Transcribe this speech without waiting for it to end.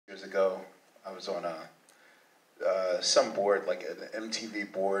Years ago, I was on some board, like an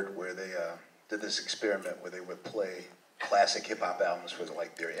MTV board, where they did this experiment where they would play classic hip hop albums for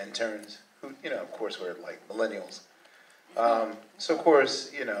like their interns, who of course were like millennials. So of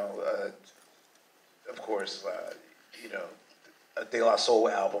course, a De La Soul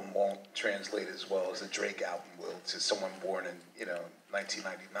album won't translate as well as a Drake album will to someone born in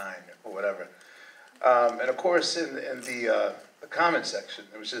 1999 or whatever. And of course, in the comment section,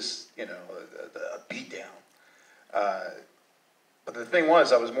 it was just a beatdown. But the thing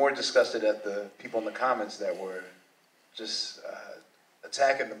was, I was more disgusted at the people in the comments that were just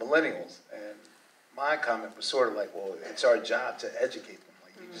attacking the millennials. And my comment was sort of like, well, it's our job to educate them.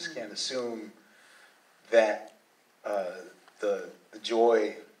 Like, you just can't assume that the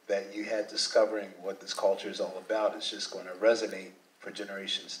joy that you had discovering what this culture is all about is just going to resonate for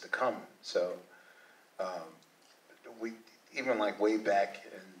generations to come. So we even like way back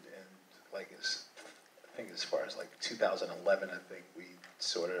in like I think as far as like 2011, I think we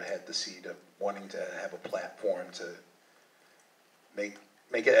sort of had the seed of wanting to have a platform to make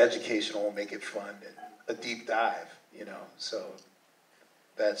it educational, make it fun, and a deep dive, So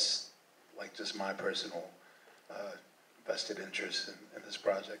that's like just my personal vested interest in this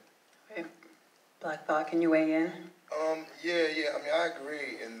project. Okay. Black Thought, can you weigh in? Yeah. I mean, I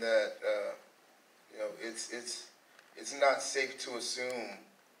agree in that it's not safe to assume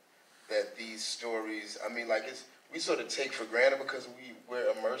that these stories. I mean, like we sort of take for granted because we're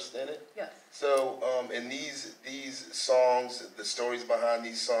immersed in it. Yes. So, and these songs, the stories behind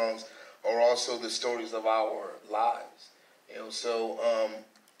these songs, are also the stories of our lives.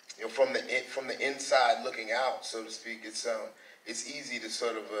 From the inside looking out, so to speak, it's easy to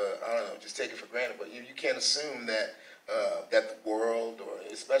sort of I don't know, just take it for granted. But you can't assume that that the world, or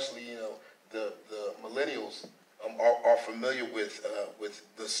especially the millennials, are familiar with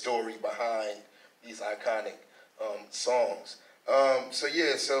the story behind these iconic songs.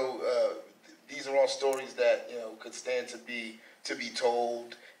 These are all stories that could stand to be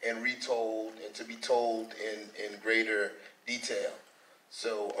told and retold, and to be told in greater detail.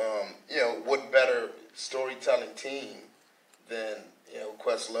 So what better storytelling team than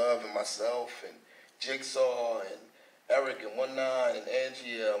Questlove and myself and Jigsaw and Erik and One9 and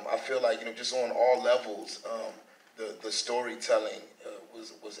Angie. I feel like just on all levels, the storytelling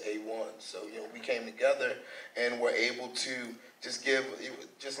was A1. So we came together and were able to just give,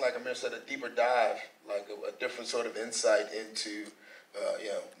 just like Amir said, a deeper dive, like a different sort of insight into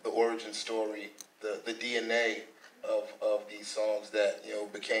the origin story, the DNA of these songs that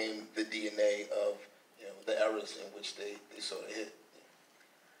became the DNA of the eras in which they sort of hit.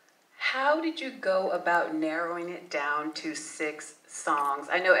 How did you go about narrowing it down to 6 songs?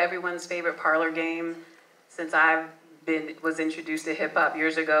 I know everyone's favorite parlor game, since was introduced to hip hop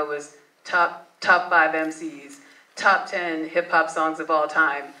years ago, was top 5 MCs, top 10 hip hop songs of all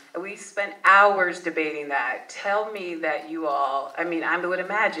time. And we spent hours debating that. Tell me that you all, I mean, I would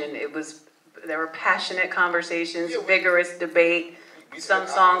imagine there were passionate conversations, vigorous debate, some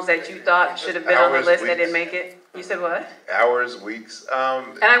songs that you thought should have been on the list that didn't make it. You said what? Hours, weeks.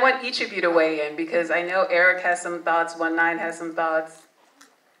 And I want each of you to weigh in, because I know Erik has some thoughts, One9 has some thoughts.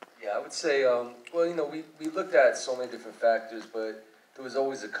 Yeah, I would say, we looked at so many different factors, but there was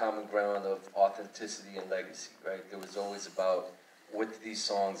always a common ground of authenticity and legacy, right? There was always about what did these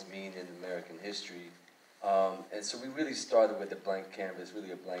songs mean in American history. And so we really started with a blank canvas,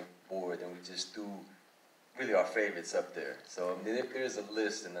 really a blank board, and we just threw really our favorites up there. So I mean, there's a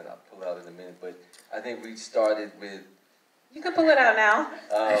list, and then I'll pull it out in a minute, but I think we started with... You can pull it out now.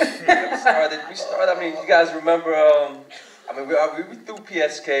 we started, I mean, you guys remember, we threw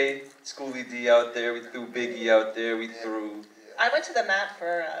PSK, Schoolie D out there, we threw Biggie out there, we threw... I went to the mat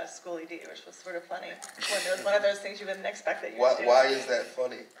for Schoolie D, which was sort of funny. It was one of those things you wouldn't expect that you would do. Why is that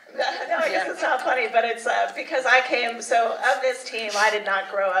funny? No, I guess it's not funny, but it's because I came, so of this team, I did not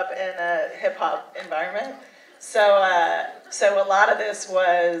grow up in a hip-hop environment. So a lot of this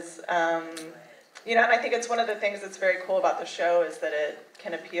was, and I think it's one of the things that's very cool about the show is that it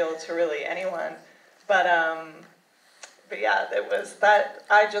can appeal to really anyone. But yeah, it was that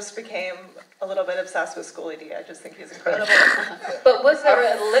I just became a little bit obsessed with Schoolie D. I just think he's incredible. But was there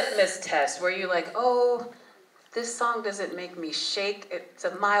a litmus test where you like, oh, this song doesn't make me shake, it's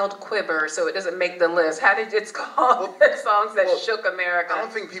a mild quiver, so it doesn't make the list? How did it's called the songs that shook America? I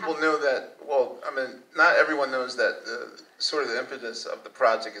don't think people know that. Well, I mean, not everyone knows that sort of the impetus of the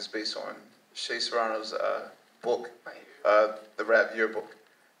project is based on Shea Serrano's book, right. The Rap Yearbook.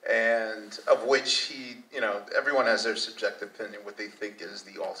 And of which he, everyone has their subjective opinion, what they think is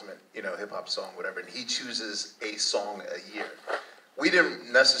the ultimate, hip-hop song, whatever. And he chooses a song a year. we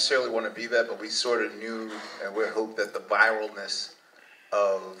didn't necessarily want to be that, but we sort of knew and we hoped that the viralness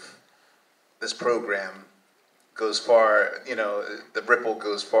of this program goes far, you know, the ripple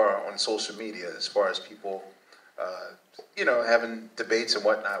goes far on social media as far as people, you know, having debates and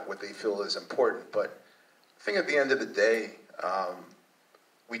whatnot, what they feel is important. But I think at the end of the day,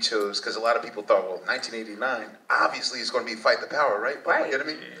 we chose, because a lot of people thought, well, 1989, obviously it's going to be Fight the Power, right? Right. You know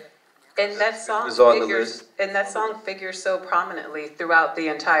what I mean? And that song was on the figures, list. and that song figures so prominently throughout the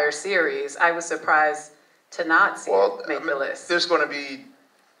entire series. I was surprised to not see it make the list. There's going to be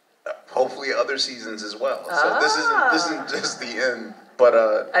hopefully other seasons as well. So this isn't just the end, but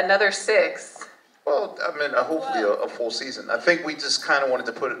Another 6. well, I mean, hopefully a full season. I think we just kind of wanted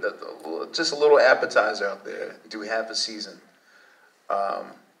to put just a little appetizer out there. Do we have a season?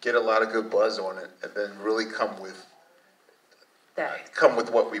 Get a lot of good buzz on it, and then really come with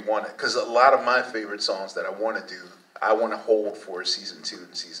what we wanted. Because a lot of my favorite songs that I want to do, I want to hold for season 2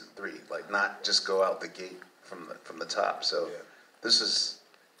 and season 3, like not just go out the gate from the top. So this is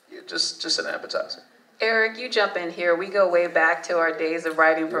just an appetizer. Erik, you jump in here. We go way back to our days of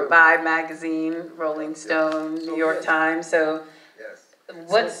writing for Vibe magazine, Rolling Stone, New York Times. So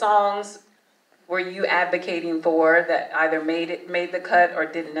what songs were you advocating for that either made the cut or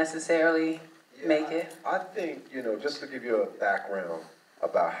didn't necessarily make it? I think, you know, just to give you a background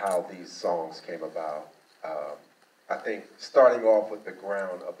about how these songs came about, I think starting off with the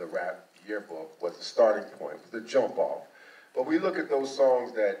ground of the rap yearbook was the starting point, the jump off. But we look at those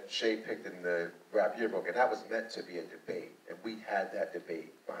songs that Shay picked in the rap yearbook, and that was meant to be a debate, and we had that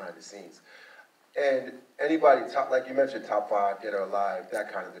debate behind the scenes. And anybody, like you mentioned, top 5, Dead or Alive,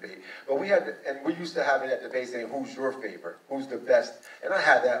 that kind of debate. But we had, and we used to have that debate saying, who's your favorite? Who's the best? And I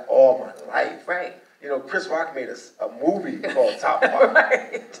had that all my life. Right. You know, Chris Rock made a movie called Top 5.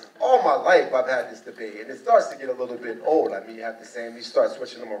 Right. All my life I've had this debate, and it starts to get a little bit old. I mean, you have the same, you start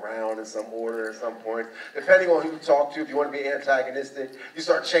switching them around in some order at some point. Depending on who you talk to, if you want to be antagonistic, you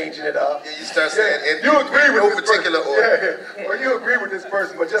start changing it up. Yeah, you start saying, and you agree with no this particular person. order. Yeah. Or you agree with this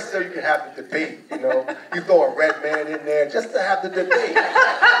person, but just so you can have the debate, you know? You throw a red man in there just to have the debate.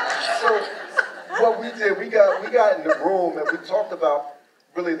 So what we did, we got in the room and we talked about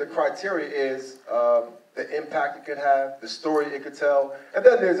really the criteria is the impact it could have, the story it could tell, and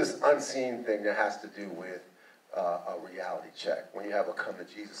then there's this unseen thing that has to do with a reality check, when you have a come to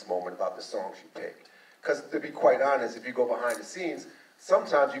Jesus moment about the songs you pick. Because to be quite honest, if you go behind the scenes,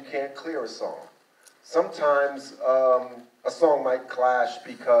 sometimes you can't clear a song. Sometimes a song might clash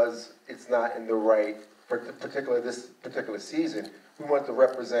because it's not in the right, this particular season. We want to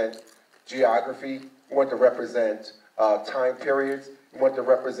represent geography, we want to represent time periods, we want to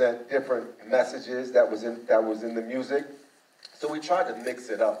represent different messages that was in the music. So we tried to mix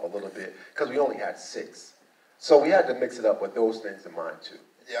it up a little bit because we only had 6. So we had to mix it up with those things in mind too.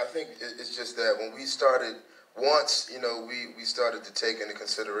 Yeah, I think it's just that when we started, once, you know, we started to take into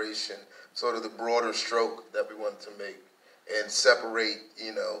consideration sort of the broader stroke that we wanted to make and separate,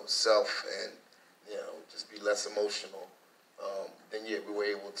 you know, self and, you know, just be less emotional, then yeah, we were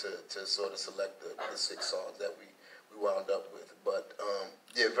able to sort of select the 6 songs that we wound up with. But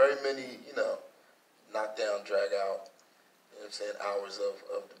yeah, very many, you know, knock down, drag out, you know what I'm saying, hours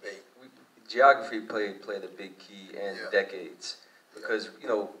of debate. Geography played a big key in decades because, you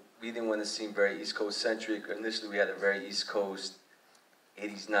know, we didn't want to seem very East Coast centric. Initially, we had a very East Coast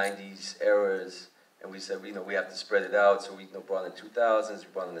 80s, 90s eras, and we said, you know, we have to spread it out. So we, you know, brought in the 2000s, we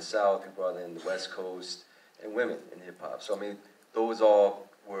brought in the South, we brought in the West Coast, and women in hip hop. So I mean, those all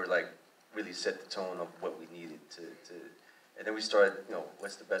were like really set the tone of what we needed to. And then we started, you know,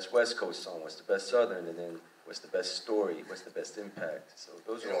 what's the best West Coast song? What's the best Southern? And then what's the best story? What's the best impact? So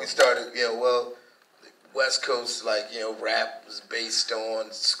those are all. We started, you know, well, West Coast, like, you know, rap was based on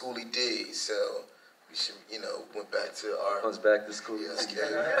Schoolie D, so we should, you know, went back to our. Comes back to school.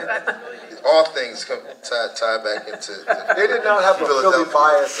 All things tie back into. They did not have a Philly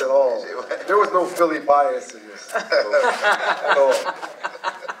bias at all. There was no Philly bias in this at all.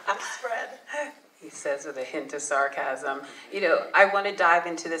 Spread. He says with a hint of sarcasm. You know, I want to dive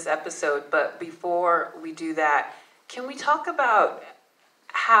into this episode, but before we do that, can we talk about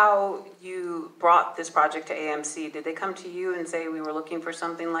how you brought this project to AMC? Did they come to you and say, we were looking for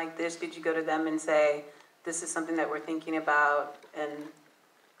something like this? Did you go to them and say, this is something that we're thinking about,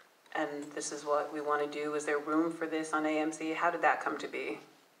 and this is what we want to do? Is there room for this on AMC? How did that come to be?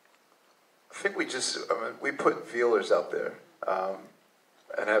 I think we put feelers out there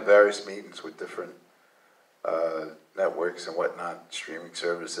and had various meetings with different networks and whatnot, streaming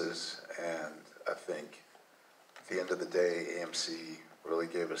services, and I think at the end of the day, AMC really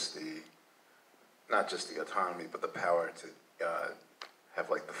gave us not just the autonomy, but the power to have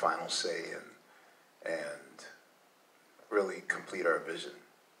like the final say and really complete our vision.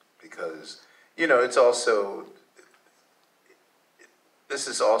 Because, you know, it's also, this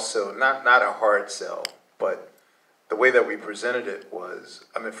is also not a hard sell, but the way that we presented it was,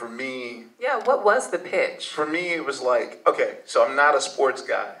 I mean, for me... Yeah, what was the pitch? For me, it was like, okay, so I'm not a sports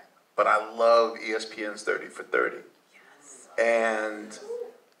guy, but I love ESPN's 30 for 30. Yes. And,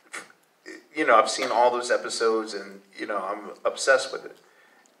 you know, I've seen all those episodes and, you know, I'm obsessed with it.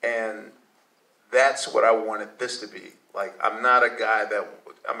 And that's what I wanted this to be. Like, I'm not a guy that,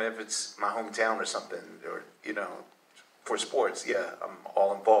 I mean, if it's my hometown or something, or, you know, for sports, yeah, I'm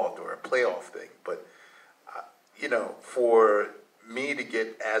all involved, or a playoff thing. But, you know, for me to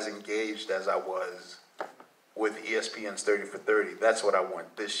get as engaged as I was with ESPN's 30 for 30, that's what I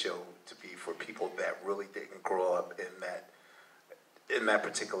want this show to be for people that really didn't grow up in that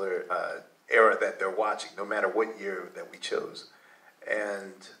particular era that they're watching, no matter what year that we chose.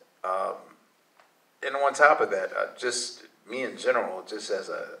 And on top of that, just me in general, just as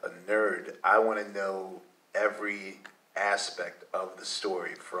a nerd, I want to know every aspect of the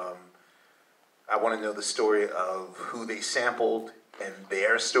story. I want to know the story of who they sampled and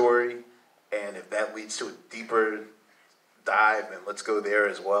their story, and if that leads to a deeper dive, then let's go there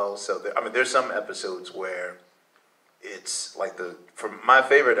as well. So, I mean, there's some episodes where it's like my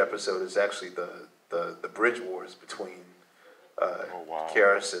favorite episode is actually the bridge wars between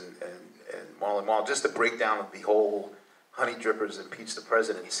Karis and Marlon Marl, just the breakdown of the whole Honey Drippers and Peach the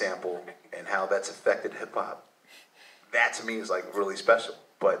President sample and how that's affected hip hop. That to me is like really special.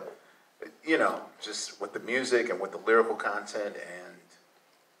 But, you know, just with the music and with the lyrical content and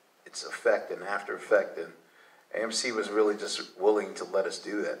its effect and after effect, and AMC was really just willing to let us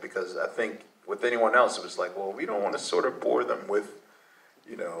do that, because I think with anyone else it was like, well, we don't want to sort of bore them with,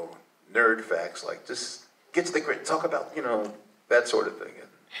 you know, nerd facts, like just get to the grit, talk about, you know, that sort of thing. And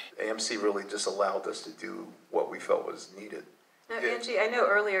AMC really just allowed us to do what we felt was needed. Now, Angie, I know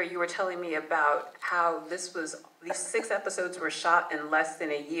earlier you were telling me about how these 6 episodes were shot in less than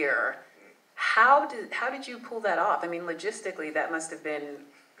a year. How did you pull that off? I mean, logistically, that must have been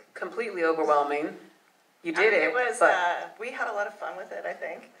completely overwhelming. You did it. It was, we had a lot of fun with it, I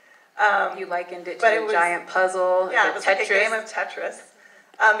think. You likened it to a giant puzzle. Yeah, it was Tetris. like a game of Tetris.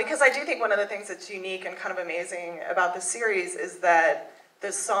 Because I do think one of the things that's unique and kind of amazing about the series is that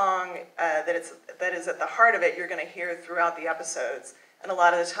the song that is at the heart of it, you're going to hear throughout the episodes. And a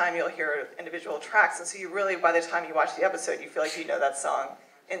lot of the time you'll hear individual tracks. And so you really, by the time you watch the episode, you feel like you know that song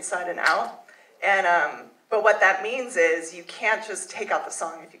inside and out. And but what that means is you can't just take out the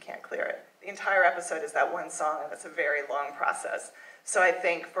song if you can't clear it. The entire episode is that one song, and it's a very long process. So I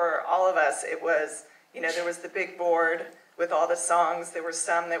think for all of us, it was, you know, there was the big board with all the songs. There were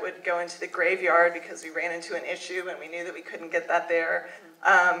some that would go into the graveyard because we ran into an issue and we knew that we couldn't get that there.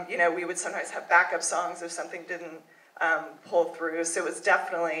 You know, we would sometimes have backup songs if something didn't pull through. So it was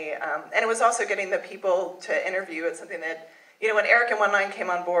definitely, and it was also getting the people to interview. It's something that, you know, when Erik and One9 came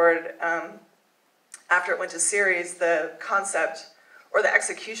on board, after it went to series, the concept or the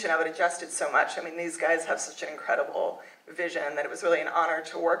execution of it adjusted so much. I mean, these guys have such an incredible vision that it was really an honor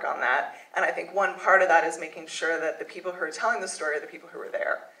to work on that. And I think one part of that is making sure that the people who are telling the story are the people who were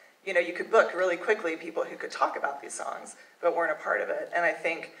there. You know, you could book really quickly people who could talk about these songs, but weren't a part of it. And I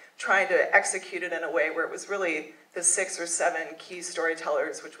think trying to execute it in a way where it was really the 6 or 7 key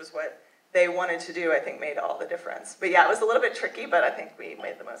storytellers, which was what they wanted to do, I think made all the difference. But yeah, it was a little bit tricky, but I think we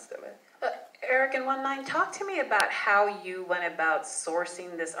made the most of it. Erik and One9, talk to me about how you went about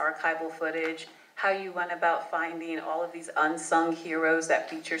sourcing this archival footage, how you went about finding all of these unsung heroes that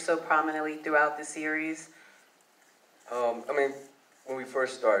feature so prominently throughout the series. I mean, when we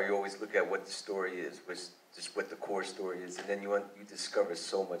first started, you always look at what the story is, just what the core story is, and then you discover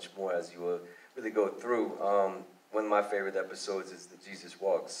so much more as you really go through. One of my favorite episodes is the Jesus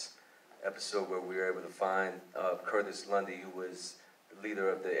Walks episode, where we were able to find Curtis Lundy, who was the leader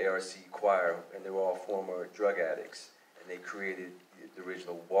of the ARC choir, and they were all former drug addicts, and they created the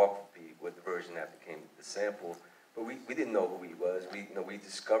original Walk beat with the version that became the sample. But we didn't know who he was. We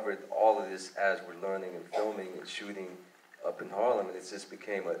discovered all of this as we're learning and filming and shooting up in Harlem, and it just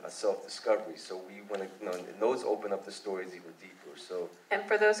became a self-discovery. So we want to, and those open up the stories even deeper. So. And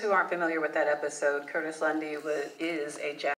for those who aren't familiar with that episode, Curtis Lundy is a jazz